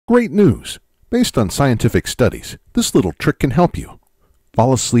Great news! Based on scientific studies, this little trick can help you.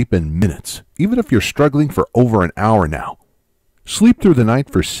 Fall asleep in minutes, even if you're struggling for over an hour now. Sleep through the night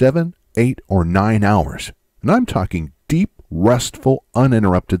for 7, 8, or 9 hours, and I'm talking deep, restful,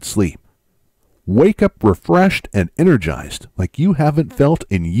 uninterrupted sleep. Wake up refreshed and energized like you haven't felt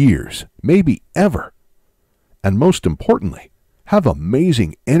in years, maybe ever. And most importantly, have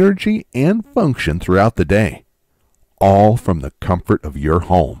amazing energy and function throughout the day, all from the comfort of your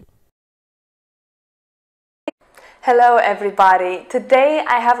home. Hello everybody! Today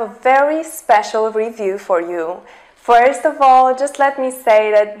I have a very special review for you. First of all, just let me say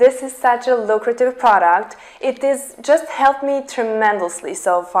that this is such a lucrative product. It has just helped me tremendously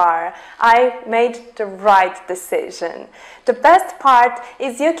so far. I made the right decision. The best part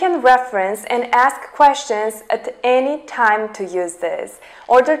is you can reference and ask questions at any time to use this.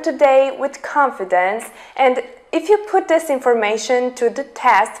 Order today with confidence, and if you put this information to the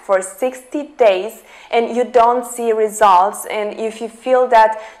test for 60 days and you don't see results, and if you feel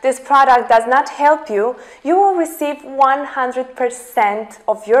that this product does not help you, you will receive 100%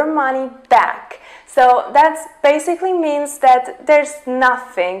 of your money back. So that basically means that there's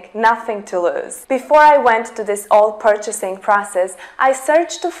nothing to lose. Before I went to this all purchasing process, I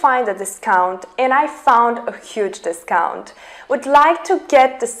searched to find a discount, and I found a huge discount. Would like to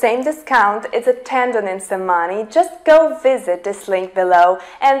get the same discount as a Heron Insomnia? Just go visit this link below,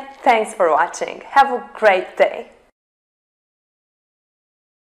 and thanks for watching. Have a great day.